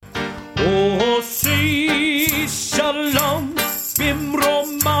עושי שלום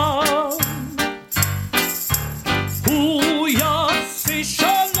במרומיו, הוא יעשה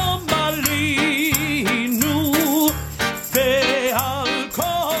שלום עלינו ועל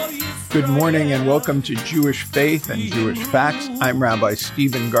כל ישראל. Good morning and welcome to Jewish Faith and Jewish Facts. I'm Rabbi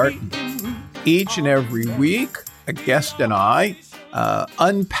Stephen Garten. Each and every week, a guest and I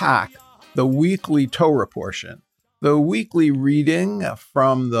unpack the weekly Torah portion, the weekly reading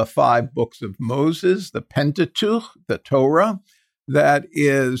from the 5 books of Moses, the Pentateuch, the Torah, that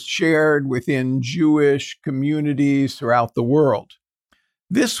is shared within Jewish communities throughout the world.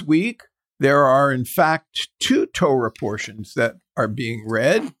 This week, there are in fact 2 Torah portions that are being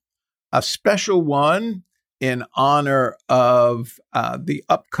read, a special one in honor of the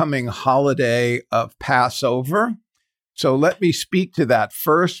upcoming holiday of Passover. So let me speak to that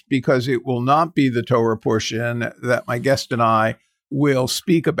first, because it will not be the Torah portion that my guest and I will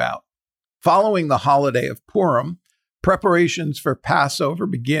speak about. Following the holiday of Purim, preparations for Passover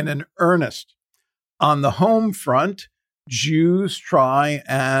begin in earnest. On the home front, Jews try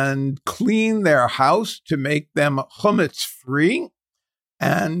and clean their house to make them chametz-free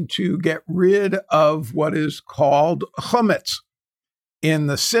and to get rid of what is called chametz. In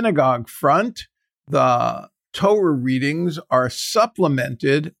the synagogue front, the Torah readings are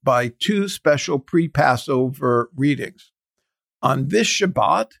supplemented by 2 special pre-Passover readings. On this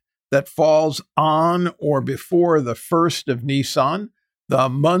Shabbat, that falls on or before the 1st of Nisan, the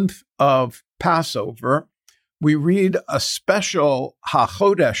month of Passover, we read a special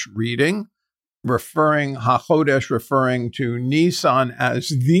HaChodesh reading, referring to Nisan as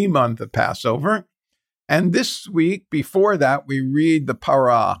the month of Passover. And this week, before that, we read the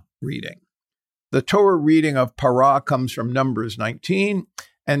Parah reading. The Torah reading of Parah comes from Numbers 19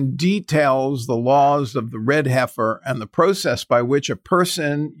 and details the laws of the red heifer and the process by which a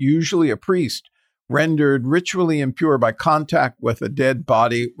person, usually a priest, rendered ritually impure by contact with a dead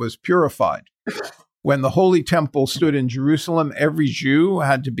body, was purified. When the Holy Temple stood in Jerusalem, every Jew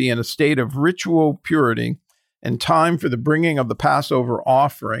had to be in a state of ritual purity in time for the bringing of the Passover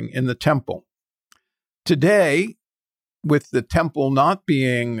offering in the temple. Today, with the temple not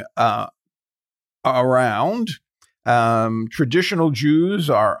being around, traditional Jews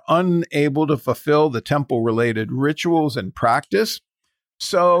are unable to fulfill the temple-related rituals and practice.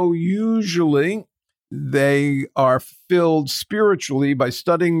 So usually they are filled spiritually by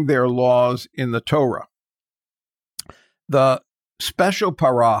studying their laws in the Torah. The special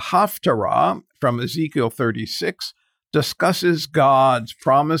Parah Haftarah from Ezekiel 36 discusses God's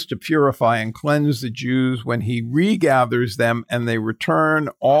promise to purify and cleanse the Jews when he regathers them and they return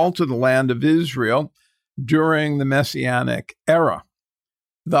all to the land of Israel during the Messianic era.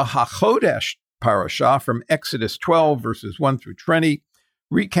 The HaChodesh parashah from Exodus 12, verses 1 through 20,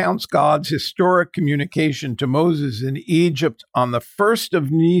 recounts God's historic communication to Moses in Egypt on the 1st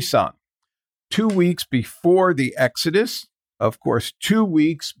of Nisan, 2 weeks before the Exodus, of course, 2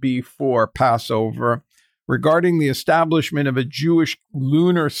 weeks before Passover, regarding the establishment of a Jewish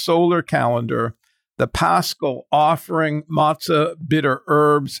lunar solar calendar, the Paschal offering, matzah, bitter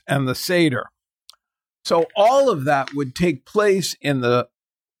herbs, and the Seder. So all of that would take place in the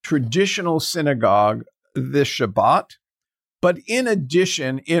traditional synagogue this Shabbat. But in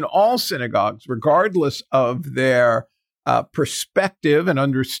addition, in all synagogues, regardless of their perspective and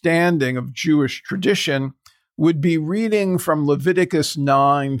understanding of Jewish tradition, would be reading from Leviticus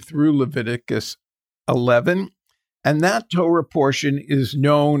 9 through Leviticus 11, and that Torah portion is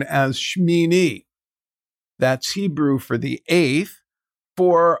known as Shmini. That's Hebrew for the 8th,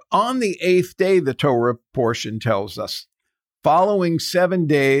 for on the 8th day, the Torah portion tells us, following 7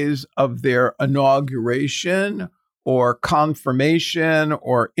 days of their inauguration or confirmation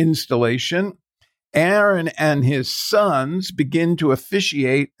or installation, Aaron and his sons begin to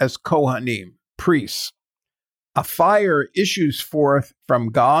officiate as Kohanim, priests. A fire issues forth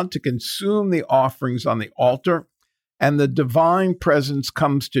from God to consume the offerings on the altar, and the divine presence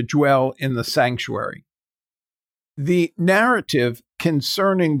comes to dwell in the sanctuary. The narrative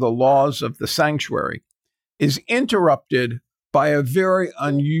concerning the laws of the sanctuary is interrupted by a very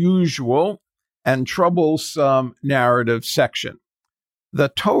unusual and troublesome narrative section. The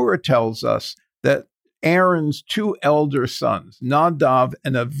Torah tells us that Aaron's 2 elder sons, Nadav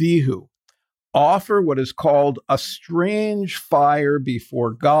and Avihu, offer what is called a strange fire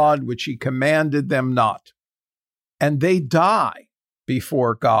before God, which he commanded them not. And they die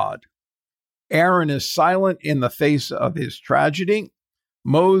before God. Aaron is silent in the face of his tragedy.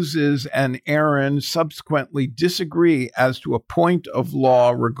 Moses and Aaron subsequently disagree as to a point of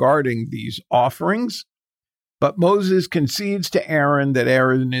law regarding these offerings. But Moses concedes to Aaron that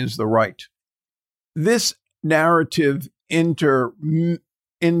Aaron is the right. This narrative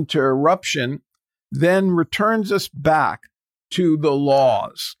interruption then returns us back to the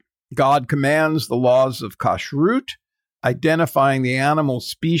laws. God commands the laws of kashrut, identifying the animal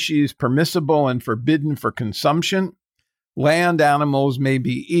species permissible and forbidden for consumption. Land animals may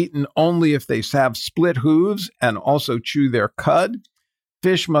be eaten only if they have split hooves and also chew their cud.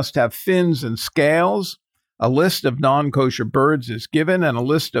 Fish must have fins and scales. A list of non-kosher birds is given, and a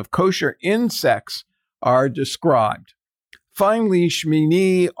list of kosher insects are described. Finally,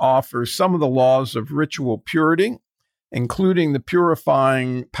 Shmini offers some of the laws of ritual purity, including the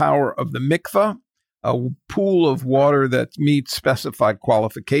purifying power of the mikveh, a pool of water that meets specified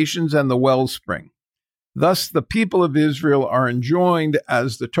qualifications, and the wellspring. Thus, the people of Israel are enjoined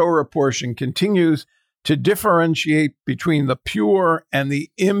as the Torah portion continues to differentiate between the pure and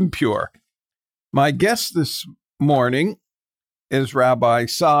the impure. My guest this morning is Rabbi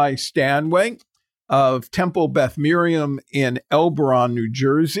Cy Stanway of Temple Beth Miriam in Elberon, New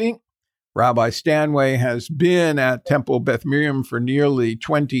Jersey. Rabbi Stanway has been at Temple Beth Miriam for nearly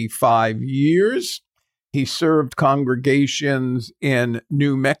 25 years. He served congregations in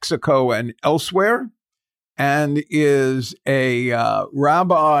New Mexico and elsewhere, and is a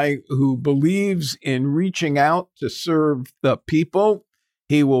rabbi who believes in reaching out to serve the people.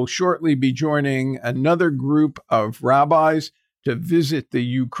 He will shortly be joining another group of rabbis to visit the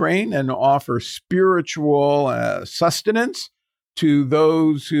Ukraine and offer spiritual sustenance to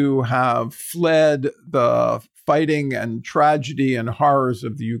those who have fled the fighting and tragedy and horrors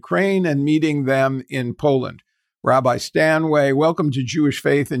of the Ukraine and meeting them in Poland. Rabbi Stanway, welcome to Jewish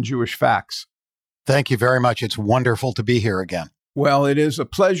Faith and Jewish Facts. Thank you very much. It's wonderful to be here again. Well, it is a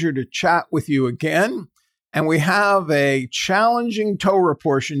pleasure to chat with you again. And we have a challenging Torah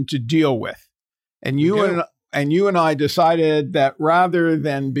portion to deal with. And you and I decided that rather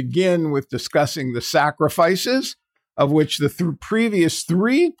than begin with discussing the sacrifices, of which the previous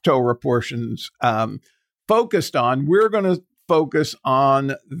three Torah portions focused on, we're going to focus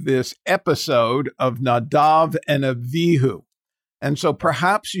on this episode of Nadav and Avihu. And so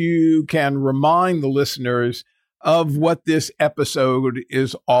perhaps you can remind the listeners of what this episode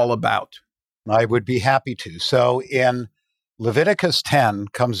is all about. I would be happy to. So in Leviticus 10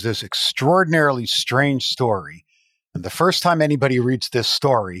 comes this extraordinarily strange story. And the first time anybody reads this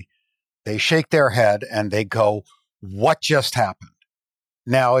story, they shake their head and they go, "What just happened?"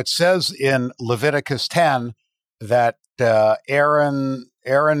 Now, it says in Leviticus 10 that Aaron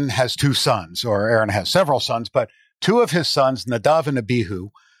has two sons, or Aaron has several sons, but two of his sons, Nadav and Abihu,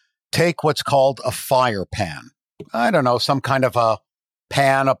 take what's called a fire pan. I don't know, some kind of a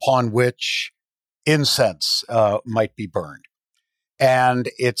pan upon which incense might be burned. And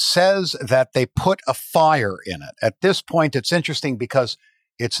it says that they put a fire in it. At this point, it's interesting because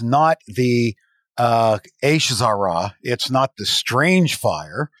it's not the Eish Zara, it's not the strange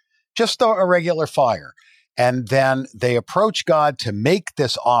fire, just a regular fire. And then they approach God to make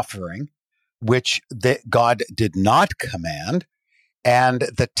this offering, which God did not command. And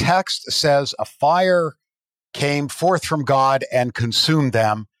the text says a fire came forth from God and consumed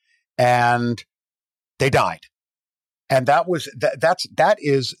them, and they died. And that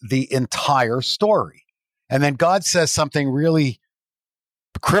is the entire story. And then God says something really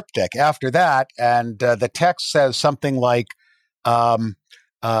cryptic after that, and the text says something like,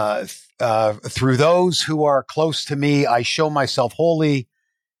 through those who are close to me, I show myself holy,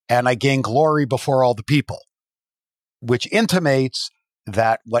 and I gain glory before all the people, which intimates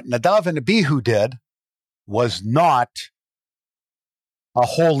that what Nadav and Abihu did was not a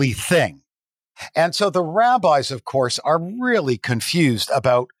holy thing. And so the rabbis, of course, are really confused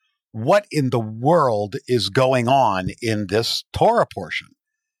about what in the world is going on in this Torah portion,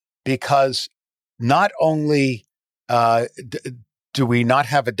 because not only do we not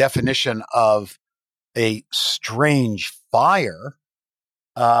have a definition of a strange fire,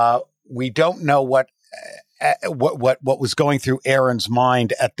 we don't know what was going through Aaron's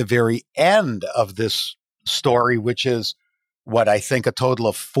mind at the very end of this story, which is what I think a total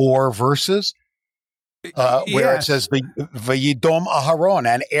of 4 verses, where it says Vayidom Aharon,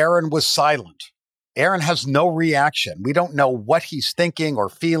 and Aaron was silent. Aaron has no reaction. We don't know what he's thinking or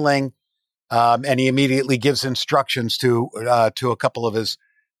feeling, and he immediately gives instructions to a couple of his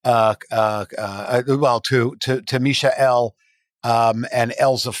to Mishael and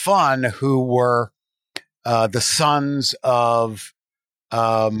Elzaphan, who were the sons of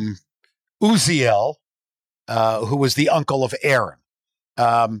Uziel, who was the uncle of Aaron.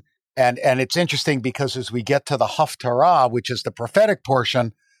 And it's interesting because as we get to the Haftarah, which is the prophetic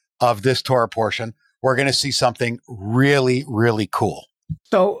portion of this Torah portion, we're going to see something really, really cool.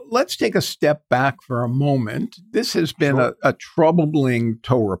 So let's take a step back for a moment. This has been a troubling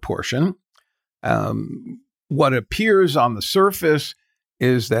Torah portion. What appears on the surface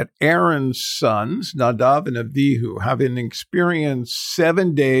is that Aaron's sons, Nadav and Avihu, having experienced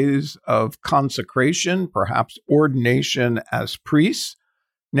 7 days of consecration, perhaps ordination as priests,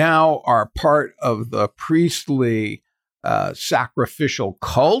 now are part of the priestly sacrificial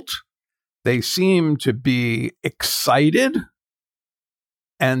cult. They seem to be excited,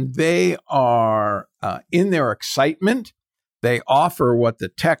 and they are, in their excitement, they offer what the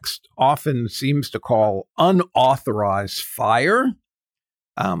text often seems to call unauthorized fire,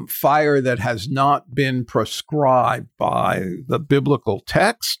 fire that has not been prescribed by the biblical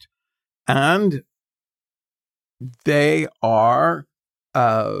text, and they are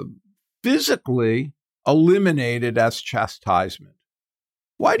physically eliminated as chastisement.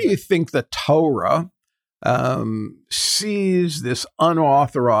 Why do you think the Torah sees this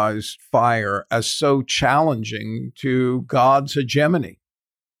unauthorized fire as so challenging to God's hegemony?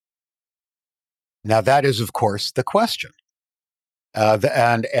 Now, that is, of course, the question.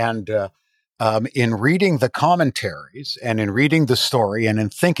 In reading the commentaries and in reading the story and in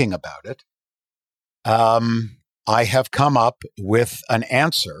thinking about it, I have come up with an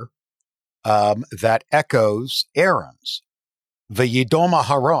answer that echoes Aaron's. V'yidom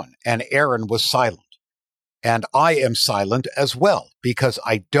Aharon, and Aaron was silent. And I am silent as well, because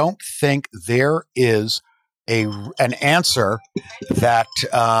I don't think there is an answer that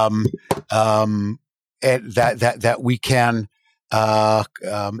that we can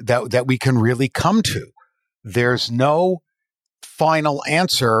that we can really come to. There's no final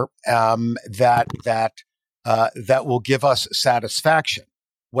answer that will give us satisfaction.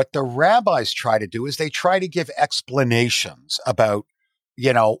 What the rabbis try to do is they try to give explanations about,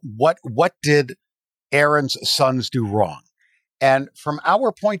 what did Aaron's sons do wrong? And from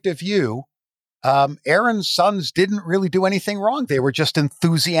our point of view, Aaron's sons didn't really do anything wrong. They were just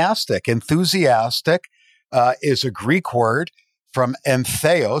enthusiastic. Enthusiastic is a Greek word from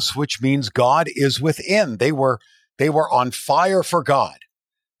entheos, which means God is within. They were on fire for God.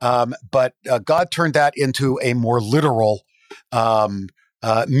 But God turned that into a more literal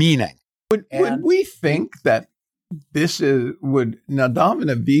meaning. Would we think that would Nadav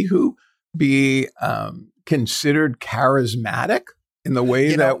and Avihu be considered charismatic in the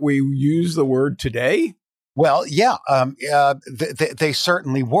way that we use the word today? Well, yeah, they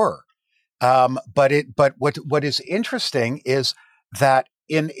certainly were. But what is interesting is that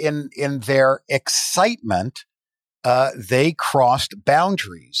in their excitement, they crossed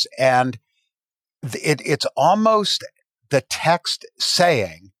boundaries, and it's almost the text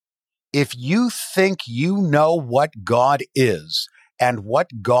saying, if you think you know what God is and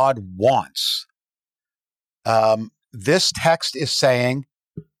what God wants, this text is saying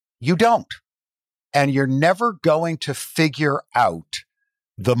you don't, and you're never going to figure out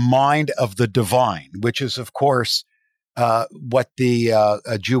the mind of the divine, which is, of course, what the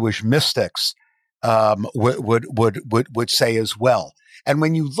Jewish mystics would say as well. And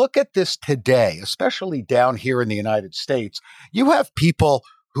when you look at this today, especially down here in the United States, you have people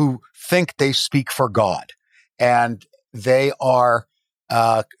who think they speak for God, and they are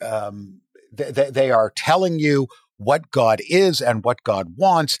telling you what God is and what God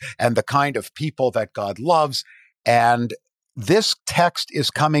wants and the kind of people that God loves. And this text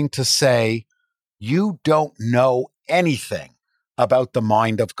is coming to say, you don't know anything about the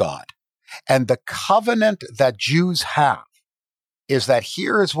mind of God. And the covenant that Jews have is that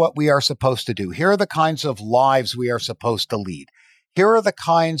here is what we are supposed to do. Here are the kinds of lives we are supposed to lead. Here are the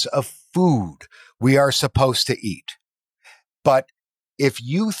kinds of food we are supposed to eat. But if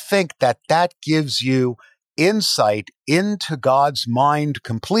you think that that gives you insight into God's mind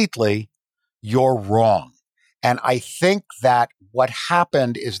completely, you're wrong. And I think that what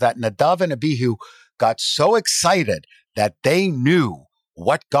happened is that Nadav and Abihu got so excited that they knew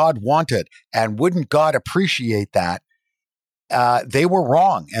what God wanted, and wouldn't God appreciate that? They were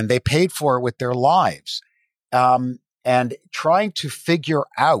wrong, and they paid for it with their lives. And trying to figure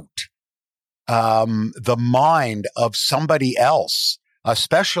out the mind of somebody else,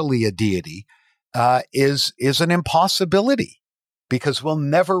 especially a deity, is an impossibility, because we'll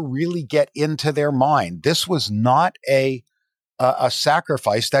never really get into their mind. This was not a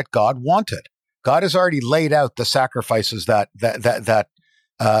sacrifice that God wanted. God has already laid out the sacrifices that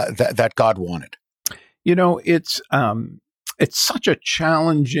God wanted. It's such a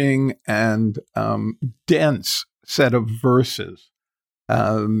challenging and dense set of verses,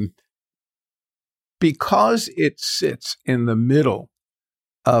 because it sits in the middle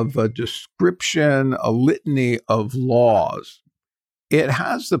of a description, a litany of laws, it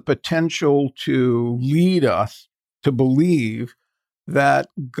has the potential to lead us to believe that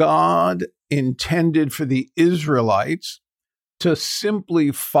God intended for the Israelites to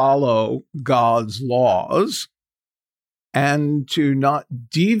simply follow God's laws and to not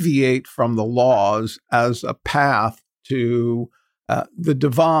deviate from the laws as a path to the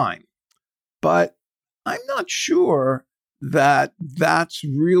divine. But I'm not sure that that's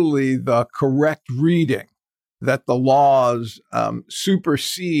really the correct reading, that the laws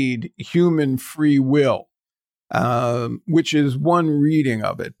supersede human free will, which is one reading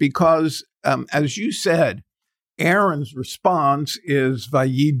of it. Because, as you said, Aaron's response is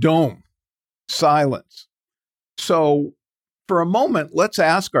vayidom, silence. So for a moment, let's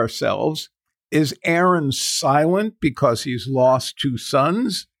ask ourselves, is Aaron silent because he's lost two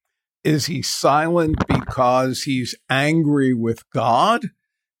sons? Is he silent because he's angry with God?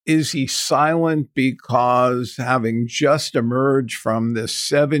 Is he silent because, having just emerged from this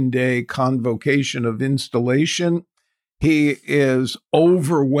 7-day convocation of installation, he is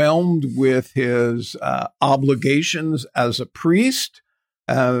overwhelmed with his obligations as a priest?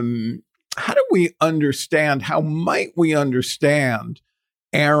 How do we understand, how might we understand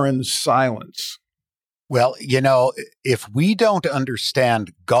Aaron's silence? Well, if we don't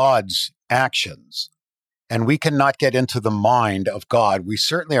understand God's actions, and we cannot get into the mind of God, we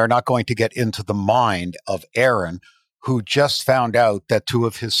certainly are not going to get into the mind of Aaron, who just found out that 2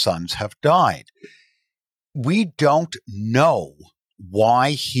 of his sons have died. We don't know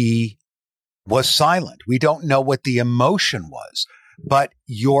why he was silent. We don't know what the emotion was. But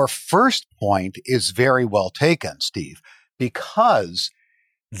your first point is very well taken, Steve, because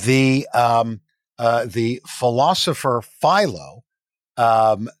the philosopher Philo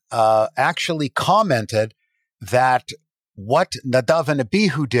actually commented that what Nadav and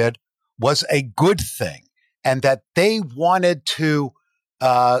Abihu did was a good thing, and that they wanted to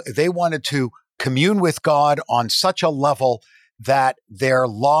commune with God on such a level that their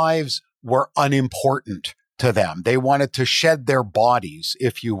lives were unimportant to them. They wanted to shed their bodies,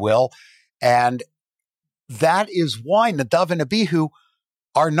 if you will, and that is why Nadav and Abihu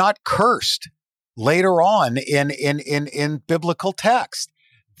are not cursed later on in biblical text.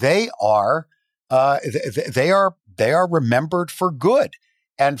 They are remembered for good,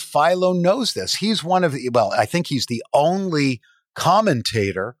 and Philo knows this. He's I think he's the only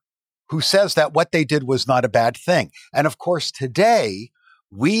commentator who says that what they did was not a bad thing. And of course, today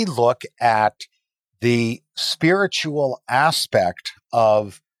we look at the spiritual aspect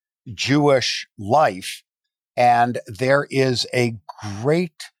of Jewish life, and there is a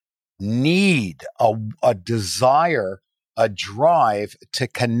great need, a desire, a drive to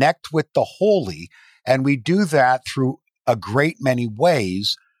connect with the holy. And we do that through a great many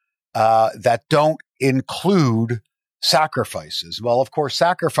ways that don't include sacrifices. Well, of course,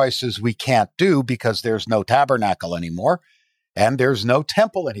 sacrifices we can't do because there's no tabernacle anymore and there's no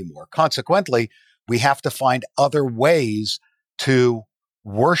temple anymore. Consequently, we have to find other ways to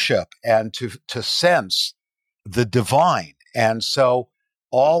worship and to sense the divine. And so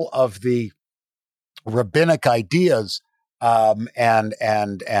all of the rabbinic ideas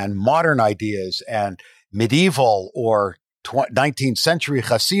and modern ideas and medieval or 19th century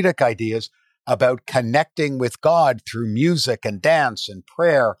Hasidic ideas about connecting with God through music and dance and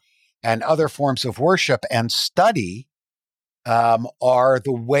prayer and other forms of worship and study are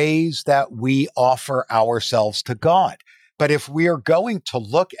the ways that we offer ourselves to God. But if we are going to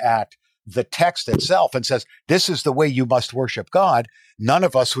look at the text itself and says, this is the way you must worship God, none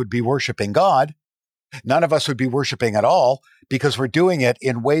of us would be worshiping God. None of us would be worshiping at all, because we're doing it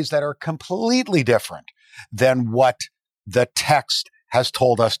in ways that are completely different than what the text has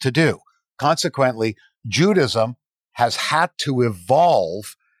told us to do. Consequently, Judaism has had to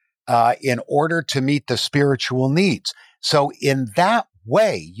evolve in order to meet the spiritual needs. So in that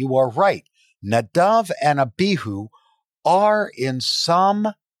way, you are right. Nadav and Abihu are in some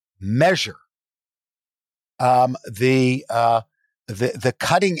measure the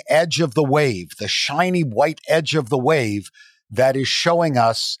cutting edge of the wave, the shiny white edge of the wave that is showing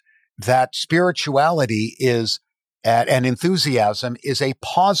us that spirituality is and enthusiasm is a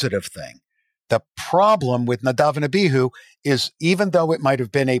positive thing. The problem with Nadav and Abihu is, even though it might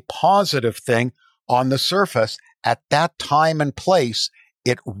have been a positive thing on the surface, at that time and place,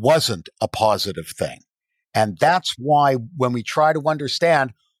 it wasn't a positive thing. And that's why when we try to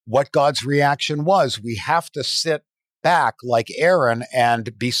understand what God's reaction was, we have to sit back like Aaron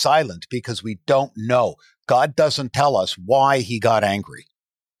and be silent, because we don't know. God doesn't tell us why he got angry.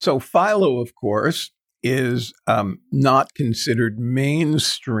 So Philo, of course, is not considered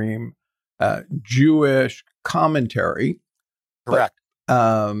mainstream Jewish commentary. Correct.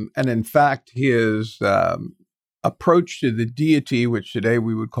 And in fact, his approach to the deity, which today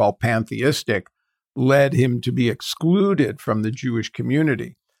we would call pantheistic, led him to be excluded from the Jewish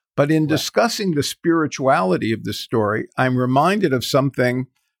community. But in discussing the spirituality of this story, I'm reminded of something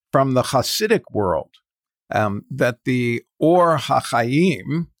from the Hasidic world, that the Or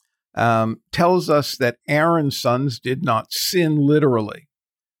HaChaim tells us that Aaron's sons did not sin literally.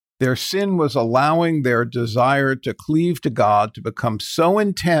 Their sin was allowing their desire to cleave to God to become so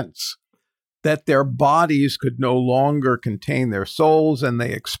intense that their bodies could no longer contain their souls and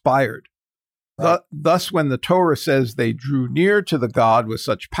they expired. Right. Thus, when the Torah says they drew near to the God with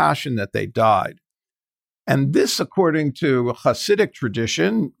such passion that they died. And this, according to Hasidic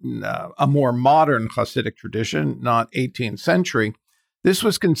tradition, a more modern Hasidic tradition, not 18th century, this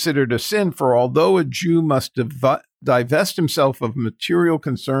was considered a sin, for although a Jew must divest himself of material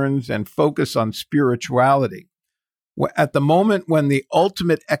concerns and focus on spirituality, at the moment when the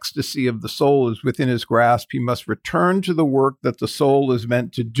ultimate ecstasy of the soul is within his grasp, he must return to the work that the soul is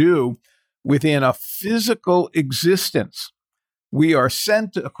meant to do within a physical existence. We are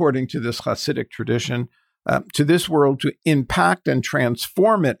sent, according to this Hasidic tradition, to this world to impact and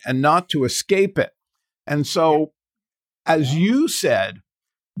transform it and not to escape it. And so, as you said,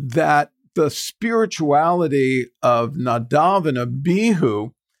 that the spirituality of Nadav and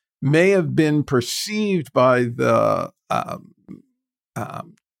Abihu may have been perceived by the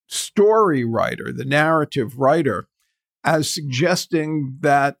story writer, the narrative writer, as suggesting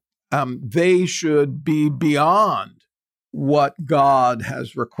that they should be beyond what God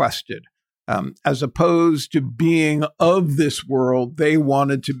has requested. As opposed to being of this world, they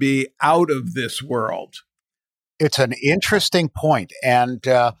wanted to be out of this world. It's an interesting point, and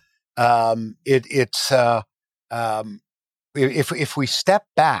if we step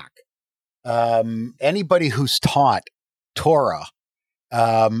back, anybody who's taught Torah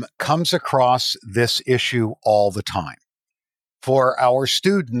comes across this issue all the time. For our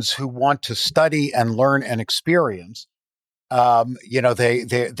students who want to study and learn and experience,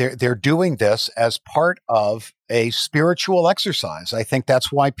 they're doing this as part of a spiritual exercise. I think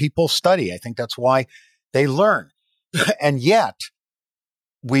that's why people study. I think that's why they learn. And yet,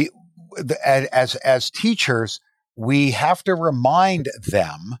 as teachers, we have to remind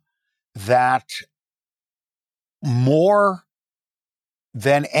them that more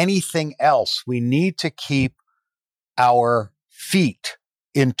than anything else, we need to keep our feet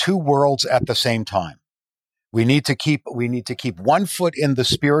in two worlds at the same time. We need to keep one foot in the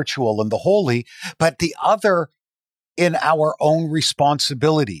spiritual and the holy, but the other in our own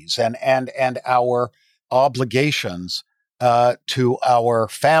responsibilities and our obligations to our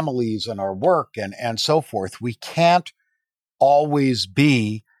families and our work and so forth. We can't always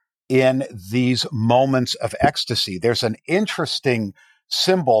be in these moments of ecstasy. There's an interesting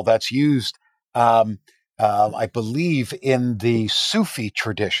symbol that's used, I believe, in the Sufi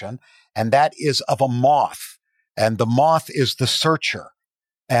tradition, and that is of a moth. And the moth is the searcher.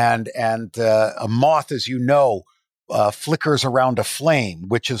 And a moth, as you know, flickers around a flame,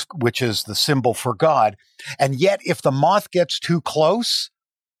 which is the symbol for God. And yet, if the moth gets too close,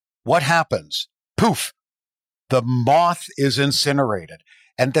 what happens? Poof! The moth is incinerated.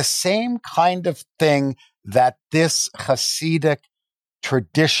 And the same kind of thing that this Hasidic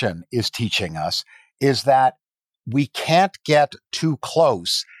tradition is teaching us is that we can't get too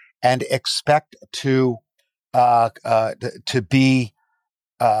close and expect to be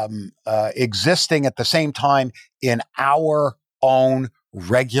existing at the same time in our own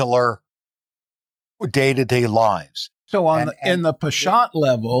regular day-to-day lives. So in the Peshat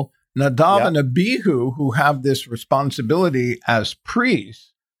level, Nadav and Abihu, who have this responsibility as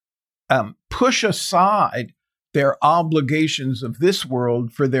priests, push aside their obligations of this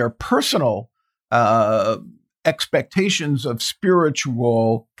world for their personal expectations of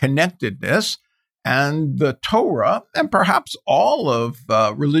spiritual connectedness. And the Torah, and perhaps all of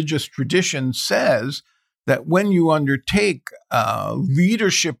religious tradition, says that when you undertake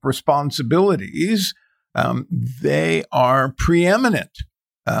leadership responsibilities, they are preeminent.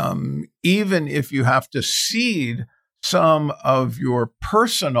 Even if you have to cede some of your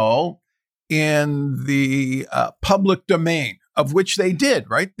personal in the public domain, of which they did,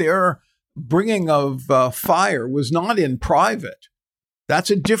 right? Their bringing of fire was not in private.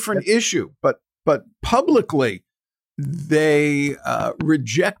 That's a different issue. But publicly, they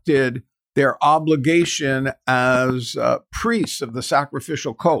rejected their obligation as priests of the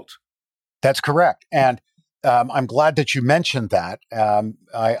sacrificial cult. That's correct. And I'm glad that you mentioned that.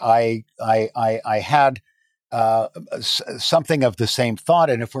 I had something of the same thought,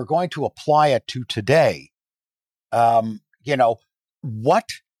 and if we're going to apply it to today, what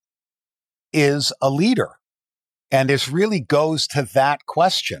is a leader? And this really goes to that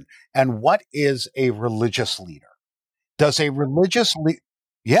question. And what is a religious leader? What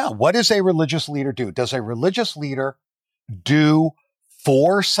does a religious leader do? Does a religious leader do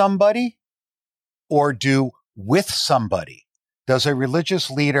for somebody or do with somebody? Does a religious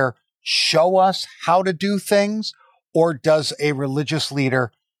leader show us how to do things, or does a religious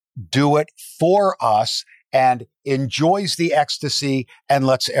leader do it for us and enjoys the ecstasy and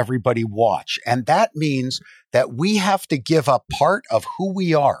lets everybody watch? And that means that we have to give up part of who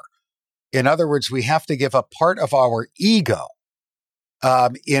we are. In other words, we have to give up part of our ego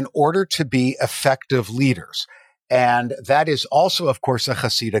in order to be effective leaders. And that is also, of course, a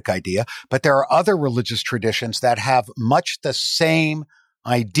Hasidic idea, but there are other religious traditions that have much the same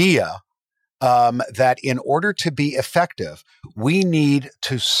idea, that in order to be effective, we need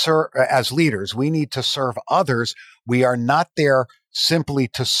to serve, as leaders, we need to serve others. We are not there simply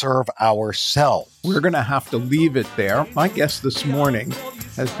to serve ourselves. We're going to have to leave it there. My guest this morning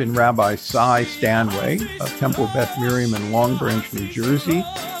has been Rabbi Cy Stanway of Temple Beth Miriam in Long Branch, New Jersey.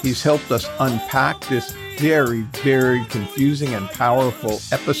 He's helped us unpack this very, very confusing and powerful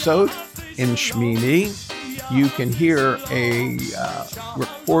episode in Shmini. You can hear a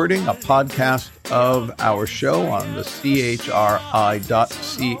recording, a podcast of our show on the chri.ca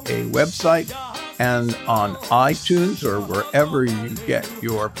website and on iTunes or wherever you get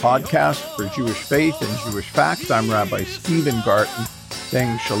your podcast for Jewish Faith and Jewish Facts. I'm Rabbi Stephen Garten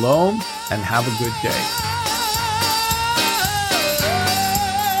saying shalom and have a good day.